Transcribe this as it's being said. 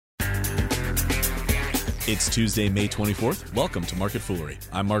It's Tuesday, May 24th. Welcome to Market Foolery.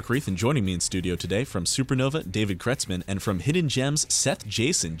 I'm Mark Reith, and joining me in studio today from Supernova, David Kretzmann, and from Hidden Gems, Seth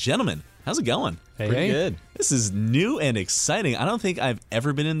Jason. Gentlemen, how's it going? Pretty good. This is new and exciting. I don't think I've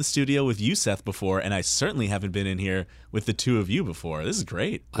ever been in the studio with you, Seth, before, and I certainly haven't been in here with the two of you before. This is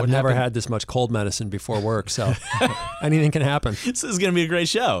great. I've never had this much cold medicine before work, so anything can happen. This is going to be a great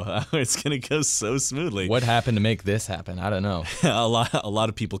show. It's going to go so smoothly. What happened to make this happen? I don't know. a lot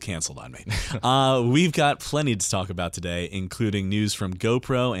of people canceled on me. We've got plenty to talk about today, including news from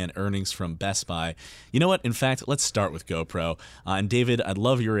GoPro and earnings from Best Buy. You know what? In fact, let's start with GoPro. And David, I'd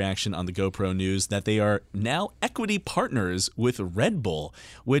love your reaction on the GoPro news that they are now equity partners with Red Bull,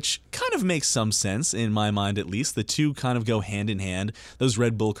 which kind of makes some sense in my mind, at least. The two kind of go hand in hand. Those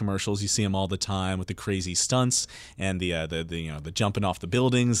Red Bull commercials, you see them all the time with the crazy stunts and the jumping off the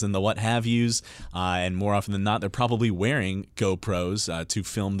buildings and the what have yous. And more often than not, they're probably wearing GoPros to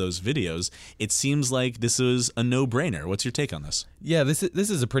film those videos. It seems like this is a no-brainer. What's your take on this? Yeah, this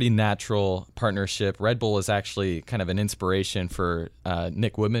is a pretty natural partnership. Red Bull is actually kind of an inspiration for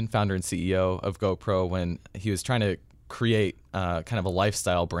Nick Woodman, founder and CEO of GoPro, when he was trying to create kind of a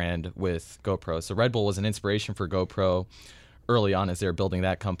lifestyle brand with GoPro. So Red Bull was an inspiration for GoPro early on as they were building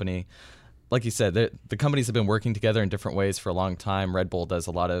that company. Like you said, the companies have been working together in different ways for a long time. Red Bull does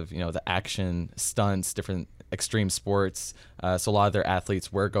a lot of the action stunts, different extreme sports. So a lot of their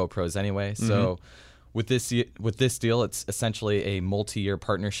athletes wear GoPros anyway. Mm-hmm. So with this deal, it's essentially a multi-year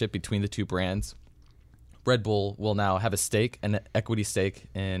partnership between the two brands. Red Bull will now have a stake, an equity stake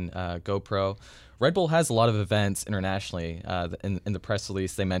in GoPro. Red Bull has a lot of events internationally. In the press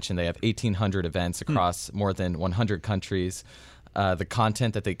release, they mentioned they have 1,800 events across more than 100 countries. The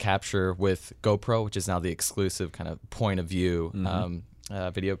content that they capture with GoPro, which is now the exclusive kind of point of view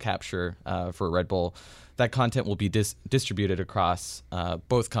video capture for Red Bull, that content will be distributed across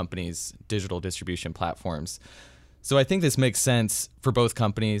both companies' digital distribution platforms. So I think this makes sense for both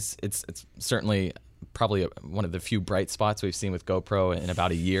companies. It's certainly probably one of the few bright spots we've seen with GoPro in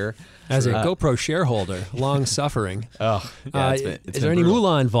about a year. As a GoPro shareholder, long suffering, it's is there any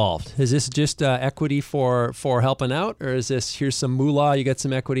moolah involved? Is this just equity for helping out, or is this here's some moolah, you get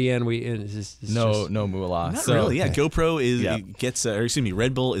some equity, and no moolah? Not really. Yeah, GoPro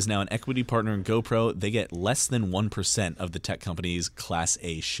Red Bull is now an equity partner in GoPro. They get less than 1% of the tech company's Class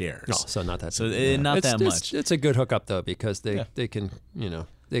A shares. Oh, so not that. So not that much. It's a good hookup though, because they can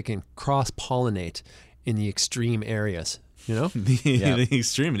they can cross-pollinate in the extreme areas, the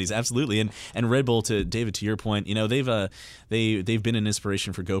extremities, absolutely. And Red Bull, to David, to your point, they've been an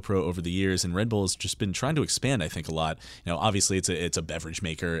inspiration for GoPro over the years, and Red Bull has just been trying to expand, I think, a lot. Obviously it's a beverage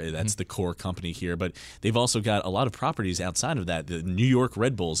maker, that's the core company here, but they've also got a lot of properties outside of that. The New York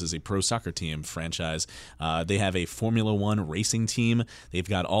Red Bulls is a pro soccer team franchise. They have a Formula One racing team. They've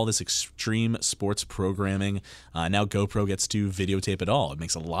got all this extreme sports programming. Now GoPro gets to videotape it all. It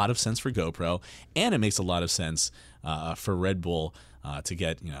makes a lot of sense for GoPro, and it makes a lot of sense for Red Bull to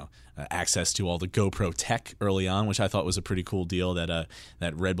get access to all the GoPro tech early on, which I thought was a pretty cool deal, that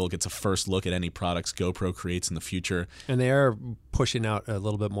Red Bull gets a first look at any products GoPro creates in the future. And they are pushing out a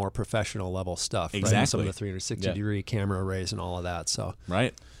little bit more professional level stuff. Exactly. Right? Some of the 360-degree camera arrays and all of that. So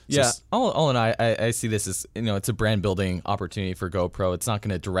right. Yeah, all in all, I see this as it's a brand building opportunity for GoPro. It's not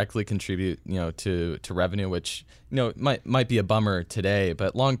going to directly contribute to revenue, which might be a bummer today,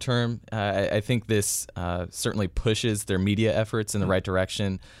 but long term, I think this certainly pushes their media efforts in the right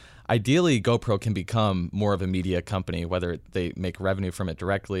direction. Ideally, GoPro can become more of a media company, whether they make revenue from it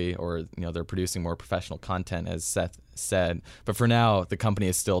directly or they're producing more professional content, as Seth said. But for now, the company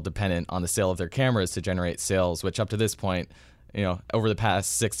is still dependent on the sale of their cameras to generate sales, which up to this point, over the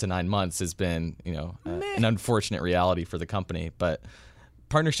past 6 to 9 months has been, an unfortunate reality for the company. But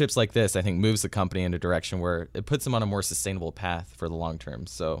partnerships like this, I think, moves the company in a direction where it puts them on a more sustainable path for the long term.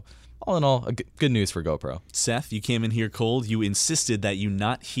 So all in all, good news for GoPro. Seth, you came in here cold. You insisted that you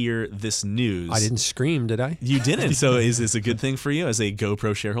not hear this news. I didn't scream, did I? You didn't. So is this a good thing for you as a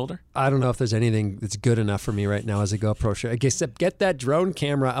GoPro shareholder? I don't know if there's anything that's good enough for me right now as a GoPro shareholder. Except get that drone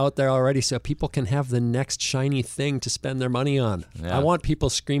camera out there already so people can have the next shiny thing to spend their money on. Yeah. I want people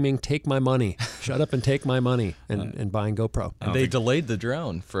screaming, take my money. Shut up and take my money, and buying GoPro. And they delayed the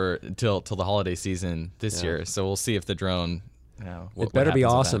drone till the holiday season this year. So we'll see if the drone... it better be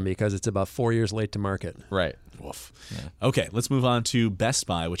awesome because it's about 4 years late to market. Right. Woof. Yeah. Okay, let's move on to Best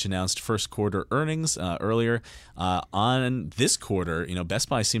Buy, which announced first quarter earnings earlier. On this quarter, Best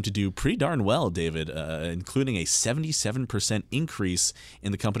Buy seemed to do pretty darn well, David, including a 77% increase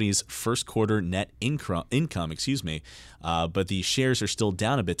in the company's first quarter net income. But the shares are still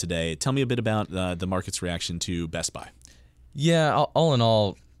down a bit today. Tell me a bit about the market's reaction to Best Buy. Yeah, all in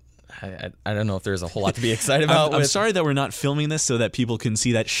all, I don't know if there's a whole lot to be excited about. I'm sorry that we're not filming this so that people can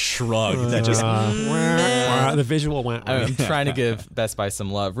see that shrug. That just the visual went. I'm trying to give Best Buy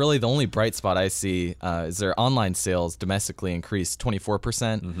some love. Really, the only bright spot I see is their online sales domestically increased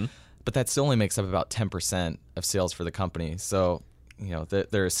 24%, but that still only makes up about 10% of sales for the company. So,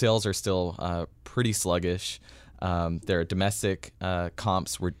 their sales are still pretty sluggish. Their domestic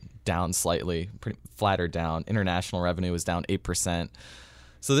comps were down slightly, pretty flatter down. International revenue was down 8%.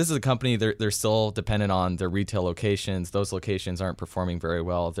 So this is a company, they're still dependent on their retail locations. Those locations aren't performing very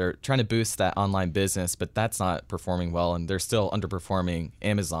well. They're trying to boost that online business, but that's not performing well, and they're still underperforming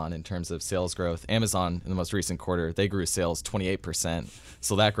Amazon in terms of sales growth. Amazon, in the most recent quarter, they grew sales 28%.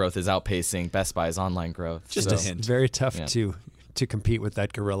 So that growth is outpacing Best Buy's online growth. Just a hint. Very tough to compete with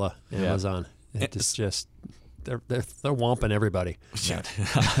that gorilla, Amazon. It's just... They're whomping everybody. Yeah.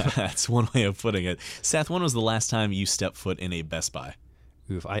 That's one way of putting it. Seth, when was the last time you stepped foot in a Best Buy?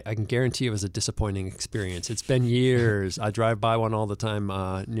 Oof, I can guarantee it was a disappointing experience. It's been years. I drive by one all the time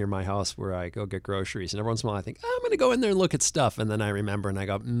near my house where I go get groceries. And every once in a while I think, I'm going to go in there and look at stuff. And then I remember and I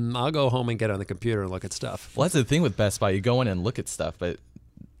go, I'll go home and get on the computer and look at stuff. Well, that's the thing with Best Buy. You go in and look at stuff, but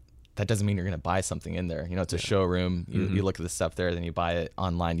that doesn't mean you're going to buy something in there. It's a showroom. You look at the stuff there, then you buy it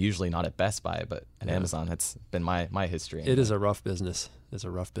online. Usually not at Best Buy, but at Amazon. That's been my history. It is a rough business. It's a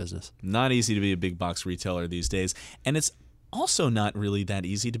rough business. Not easy to be a big box retailer these days. And it's also not really that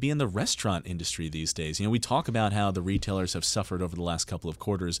easy to be in the restaurant industry these days. We talk about how the retailers have suffered over the last couple of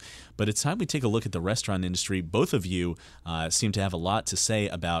quarters, but it's time we take a look at the restaurant industry. Both of you seem to have a lot to say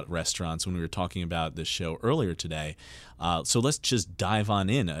about restaurants when we were talking about this show earlier today. So let's just dive on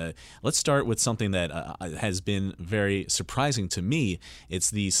in. Let's start with something that has been very surprising to me. It's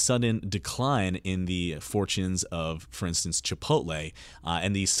the sudden decline in the fortunes of, for instance, Chipotle,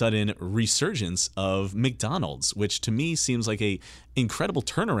 and the sudden resurgence of McDonald's, which to me seems like a incredible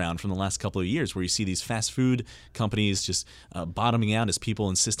turnaround from the last couple of years, where you see these fast food companies just bottoming out as people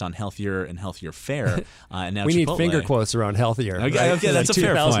insist on healthier and healthier fare. And now we Chipotle, need finger quotes around healthier. Okay, that's a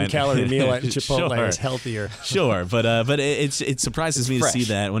fair point. 2,000 calorie meal at Chipotle is healthier. Sure, but it surprises me to see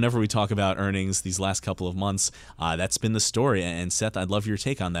that whenever we talk about earnings these last couple of months, that's been the story. And Seth, I'd love your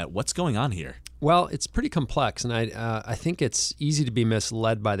take on that. What's going on here? Well, it's pretty complex, and I think it's easy to be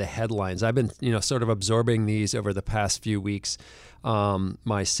misled by the headlines. I've been sort of absorbing these over the past few weeks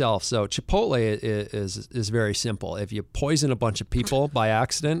myself. So Chipotle is very simple. If you poison a bunch of people by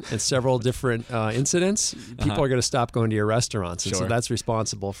accident and several different incidents, people are going to stop going to your restaurants, and so that's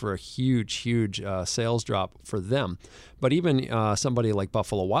responsible for a huge sales drop for them. But even somebody like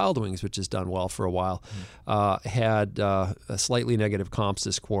Buffalo Wild Wings, which has done well for a while, had a slightly negative comps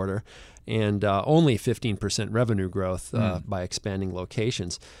this quarter, and only 15% revenue growth by expanding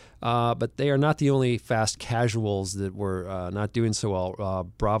locations. But they are not the only fast casuals that were not doing so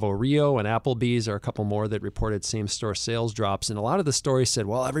well. Bravo Rio and Applebee's are a couple more that reported same-store sales drops. And a lot of the stories said,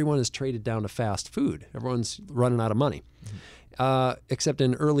 well, everyone has traded down to fast food. Everyone's running out of money. Except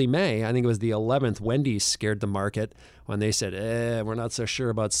in early May, I think it was the 11th, Wendy's scared the market when they said, we're not so sure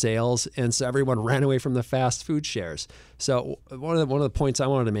about sales. And so everyone ran away from the fast food shares. So one of the points I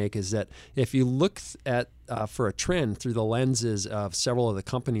wanted to make is that if you look at for a trend through the lenses of several of the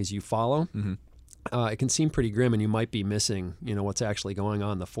companies you follow, it can seem pretty grim, and you might be missing, what's actually going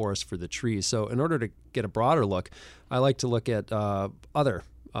on in the forest for the trees. So in order to get a broader look, I like to look at other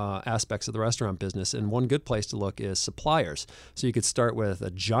aspects of the restaurant business, and one good place to look is suppliers. So you could start with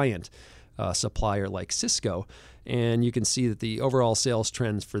a giant supplier like Sysco, and you can see that the overall sales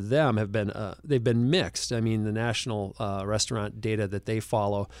trends for them have been they've been mixed. I mean, the national restaurant data that they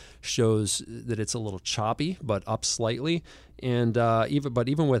follow shows that it's a little choppy, but up slightly. And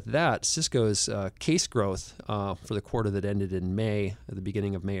even with that, Sysco's case growth for the quarter that ended in May, at the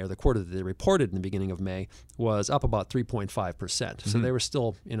beginning of May, or the quarter that they reported in the beginning of May, was up about 3.5%. So they were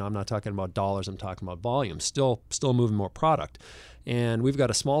still, I'm not talking about dollars, I'm talking about volume, still moving more product. And we've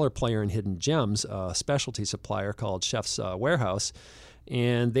got a smaller player in Hidden Gems, a specialty supplier called Chef's Warehouse,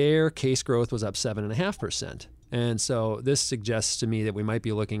 and their case growth was up 7.5%. And so this suggests to me that we might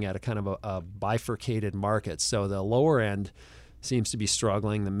be looking at a kind of a bifurcated market. So the lower end seems to be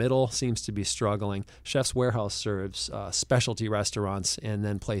struggling. The middle seems to be struggling. Chef's Warehouse serves specialty restaurants, and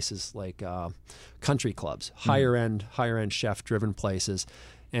then places like country clubs, higher end chef-driven places.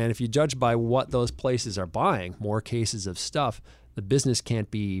 And if you judge by what those places are buying, more cases of stuff, the business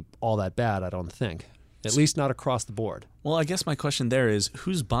can't be all that bad, I don't think. At least not across the board. Well, I guess my question there is,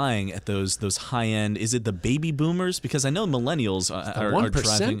 who's buying at those high end? Is it the baby boomers? Because I know millennials are 1%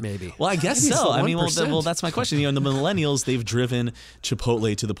 driving. maybe. Well, I guess Maybe it's so. the I mean, well, 1%. that's my question. You know, the millennials, they've driven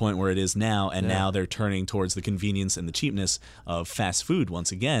Chipotle to the point where it is now, and now they're turning towards the convenience and the cheapness of fast food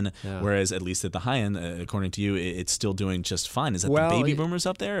once again. Yeah. Whereas at least at the high end, according to you, it's still doing just fine. Is that Well, the baby boomers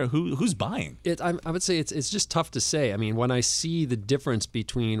up there, or who's buying? I would say it's just tough to say. I mean, when I see the difference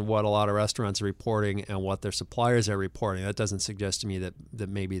between what a lot of restaurants are reporting and what their suppliers are reporting, that doesn't suggest to me that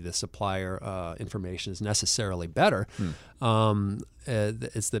maybe the supplier information is necessarily better.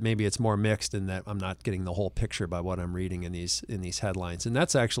 It's that maybe it's more mixed in that I'm not getting the whole picture by what I'm reading in these headlines. And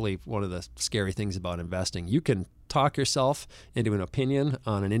that's actually one of the scary things about investing. You can talk yourself into an opinion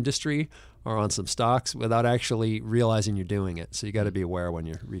on an industry or on some stocks without actually realizing you're doing it. So you got to be aware when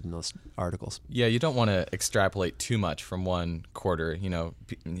you're reading those articles. Yeah, you don't want to extrapolate too much from one quarter.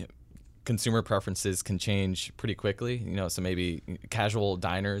 Consumer preferences can change pretty quickly. So maybe casual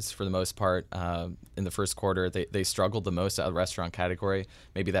diners, for the most part, in the first quarter, they struggled the most out of the restaurant category.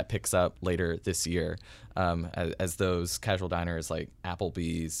 Maybe that picks up later this year as those casual diners like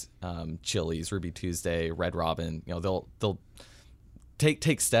Applebee's, Chili's, Ruby Tuesday, Red Robin, they'll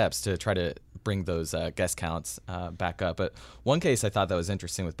take steps to try to bring those guest counts back up. But one case I thought that was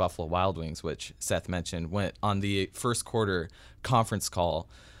interesting with Buffalo Wild Wings, which Seth mentioned, went on the first quarter conference call.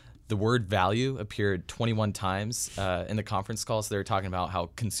 The word value appeared 21 times in the conference call. So they were talking about how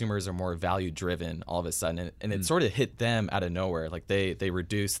consumers are more value driven all of a sudden. And it sort of hit them out of nowhere. Like they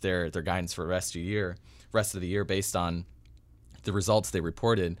reduced their guidance for the rest of the year based on the results they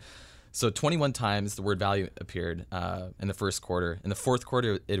reported. So 21 times the word value appeared in the first quarter. In the fourth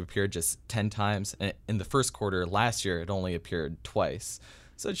quarter, it appeared just 10 times. And in the first quarter last year, it only appeared twice.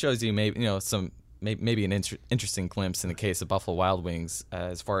 So it shows you maybe an interesting glimpse in the case of Buffalo Wild Wings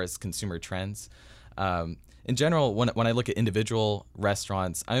as far as consumer trends. In general, when I look at individual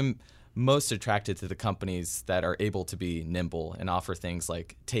restaurants, I'm most attracted to the companies that are able to be nimble and offer things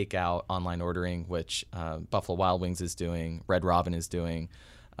like takeout, online ordering, which Buffalo Wild Wings is doing, Red Robin is doing.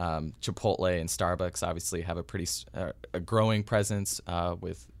 Chipotle and Starbucks obviously have a growing presence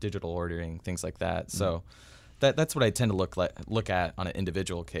with digital ordering, things like that. So that's what I tend to look at on an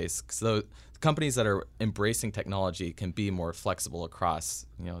individual case. So companies that are embracing technology can be more flexible across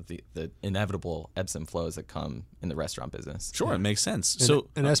the inevitable ebbs and flows that come in the restaurant business. Sure, it makes sense.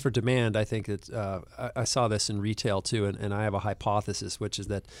 And as for demand, I think that I saw this in retail too, and I have a hypothesis, which is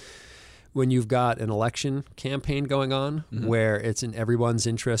that when you've got an election campaign going on where it's in everyone's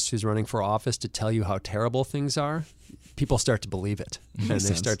interest who's running for office to tell you how terrible things are, people start to believe it and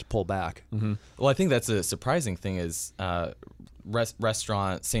they start to pull back. Well, I think that's a surprising thing is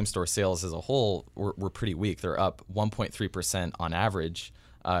restaurant same-store sales as a whole were pretty weak. They're up 1.3% on average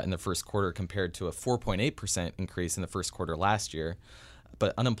in the first quarter compared to a 4.8% increase in the first quarter last year.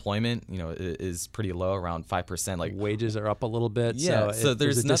 But unemployment, is pretty low, around 5%. Like wages are up a little bit, yeah. So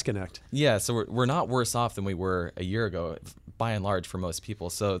there's a disconnect. Yeah, so we're not worse off than we were a year ago, by and large, for most people.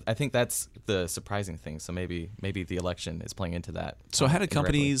 So I think that's the surprising thing. So maybe the election is playing into that. So how do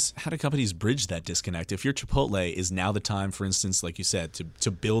companies bridge that disconnect? If you're Chipotle, is now the time, for instance, like you said, to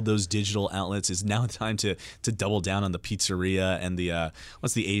build those digital outlets? Is now the time to double down on the pizzeria and the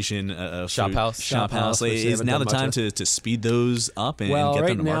what's the Asian Shop House? Shop House. Is now the time to speed those up and get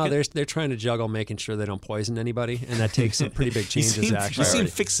them to now market? they're trying to juggle making sure they don't poison anybody, and that takes some pretty big changes. Actually, you seem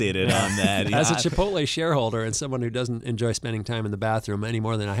fixated on that. As a Chipotle shareholder and someone who doesn't enjoy spending time in the bathroom any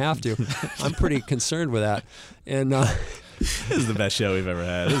more than I have to, I'm pretty concerned with that. And this is the best show we've ever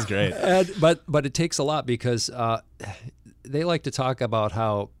had. This is great. But it takes a lot because they like to talk about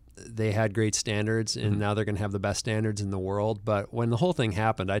how they had great standards and now they're going to have the best standards in the world. But when the whole thing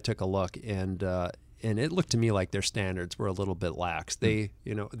happened, I took a look and it looked to me like their standards were a little bit lax. They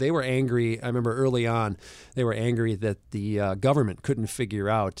were angry. I remember early on, they were angry that the government couldn't figure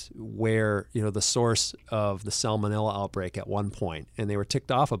out where, the source of the salmonella outbreak at one point, and they were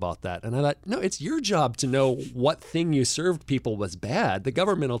ticked off about that. And I thought, no, it's your job to know what thing you served people was bad. The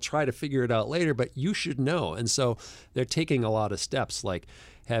government will try to figure it out later, but you should know. And so they're taking a lot of steps, like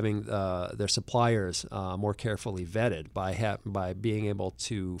having their suppliers more carefully vetted by being able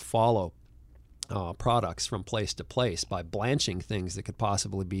to follow products from place to place by blanching things that could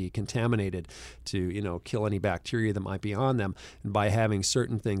possibly be contaminated to kill any bacteria that might be on them, and by having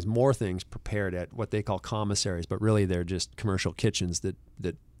more things prepared at what they call commissaries, but really they're just commercial kitchens that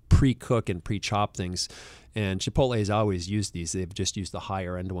pre-cook and pre-chop things. And Chipotle has always used these. They've just used the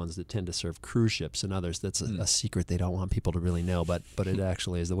higher end ones that tend to serve cruise ships and others. That's a secret they don't want people to really know, but it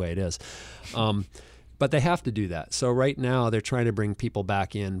actually is the way it is. But they have to do that. So right now they're trying to bring people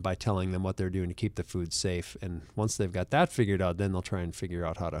back in by telling them what they're doing to keep the food safe. And once they've got that figured out, then they'll try and figure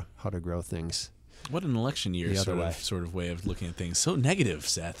out how to grow things. What an election year sort of way of looking at things. So negative,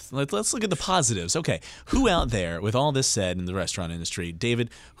 Seth. Let's look at the positives. Okay, who out there, with all this said in the restaurant industry,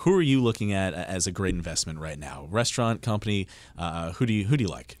 David, who are you looking at as a great investment right now? Restaurant company, who do you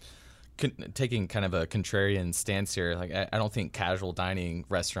like? Taking kind of a contrarian stance here, like I don't think casual dining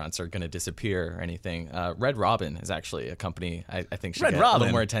restaurants are going to disappear or anything. Red Robin is actually a company I think should get a little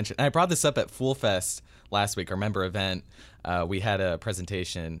more attention. And I brought this up at Fool Fest last week, our member event. We had a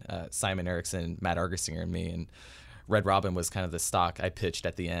presentation, Simon Erickson, Matt Argersinger, and me, and Red Robin was kind of the stock I pitched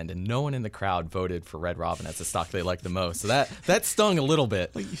at the end, and no one in the crowd voted for Red Robin as the stock they liked the most. So that stung a little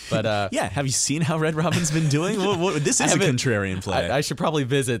bit. But yeah, have you seen how Red Robin's been doing? This is a contrarian play. I should probably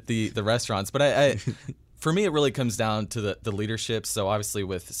visit the restaurants, but I for me, it really comes down to the leadership. So obviously,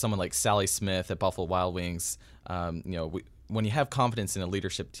 with someone like Sally Smith at Buffalo Wild Wings, when you have confidence in a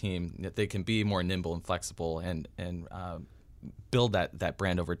leadership team, they can be more nimble and flexible and build that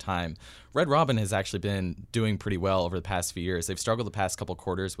brand over time. Red Robin has actually been doing pretty well over the past few years. They've struggled the past couple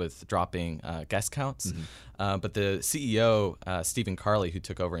quarters with dropping guest counts, but the CEO, Stephen Carley, who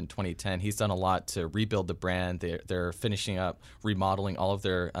took over in 2010, he's done a lot to rebuild the brand. They're finishing up remodeling all of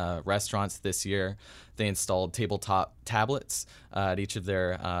their restaurants this year. They installed tabletop tablets at each of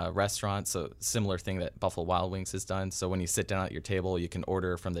their restaurants, so similar thing that Buffalo Wild Wings has done. So when you sit down at your table, you can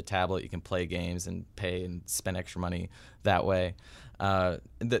order from the tablet, you can play games and pay and spend extra money that way.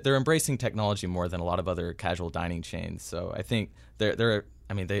 They're embracing technology more than a lot of other casual dining chains. So I think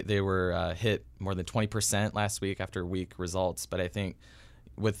they were hit more than 20% last week after weak results. But I think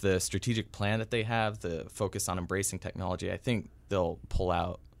with the strategic plan that they have, the focus on embracing technology, I think they'll pull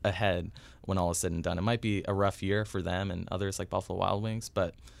out ahead when all is said and done. It might be a rough year for them and others like Buffalo Wild Wings,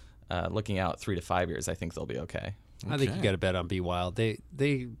 but looking out 3 to 5 years, I think they'll be okay. I think you got to bet on Be Wild.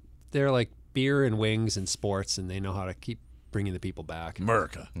 They're like beer and wings and sports, and they know how to keep bringing the people back.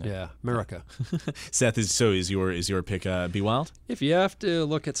 America. Yeah, America. Seth, is your pick Be Wild? If you have to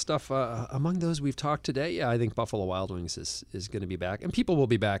look at stuff among those we've talked today, yeah, I think Buffalo Wild Wings is going to be back, and people will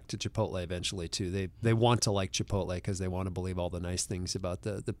be back to Chipotle eventually too. They want to like Chipotle because they want to believe all the nice things about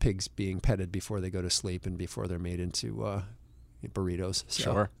the pigs being petted before they go to sleep and before they're made into burritos.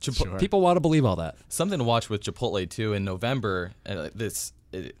 So sure. People want to believe all that. Something to watch with Chipotle too in November.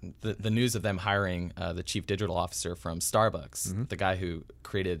 The news of them hiring the chief digital officer from Starbucks, the guy who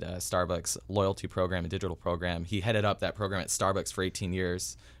created Starbucks loyalty program and digital program. He headed up that program at Starbucks for 18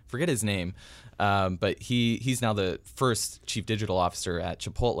 years. Forget his name, but he's now the first chief digital officer at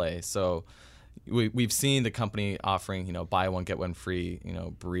Chipotle. So we've seen the company offering buy one get one free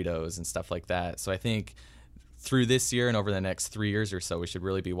burritos and stuff like that. So I think through this year and over the next 3 years or so, we should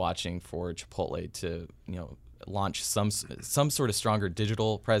really be watching for Chipotle to launch some sort of stronger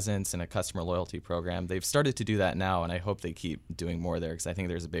digital presence and a customer loyalty program. They've started to do that now, and I hope they keep doing more there because I think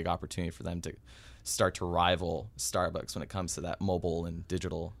there's a big opportunity for them to start to rival Starbucks when it comes to that mobile and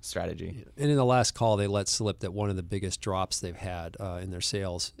digital strategy. And in the last call, they let slip that one of the biggest drops they've had in their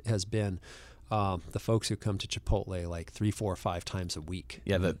sales has been the folks who come to Chipotle like 3, 4, 5 times a week.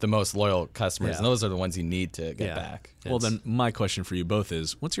 Yeah, the most loyal customers, and those are the ones you need to get back. Well, then my question for you both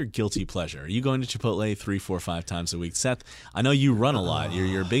is, what's your guilty pleasure? Are you going to Chipotle 3, 4, 5 times a week? Seth, I know you run a lot.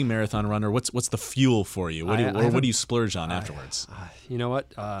 You're a big marathon runner. What's the fuel for you? What do you splurge on afterwards? You know what?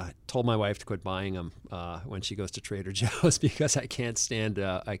 Told my wife to quit buying them when she goes to Trader Joe's because I cannot stand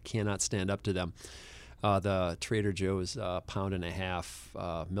up to them. The Trader Joe's pound and a half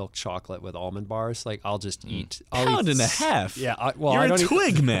milk chocolate with almond bars. Like I'll just eat. Pound and a half. Yeah. You're a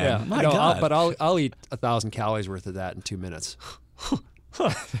twig man. Yeah, My God. But I'll eat 1,000 calories worth of that in 2 minutes.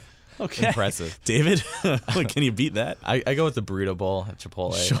 Okay. Impressive. David, can you beat that? I go with the burrito bowl at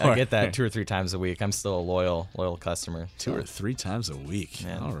Chipotle. Sure. I get that 2 or 3 times a week. I'm still a loyal customer. 2 or 3 times a week.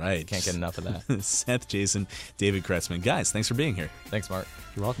 Man, all right. Can't get enough of that. Seth, Jason, David Kretzmann. Guys, thanks for being here. Thanks, Mark.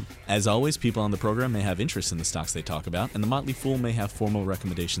 You're welcome. As always, people on the program may have interest in the stocks they talk about, and the Motley Fool may have formal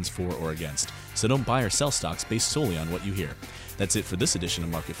recommendations for or against. So don't buy or sell stocks based solely on what you hear. That's it for this edition of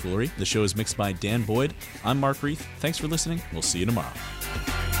Market Foolery. The show is mixed by Dan Boyd. I'm Mark Reith. Thanks for listening. We'll see you tomorrow.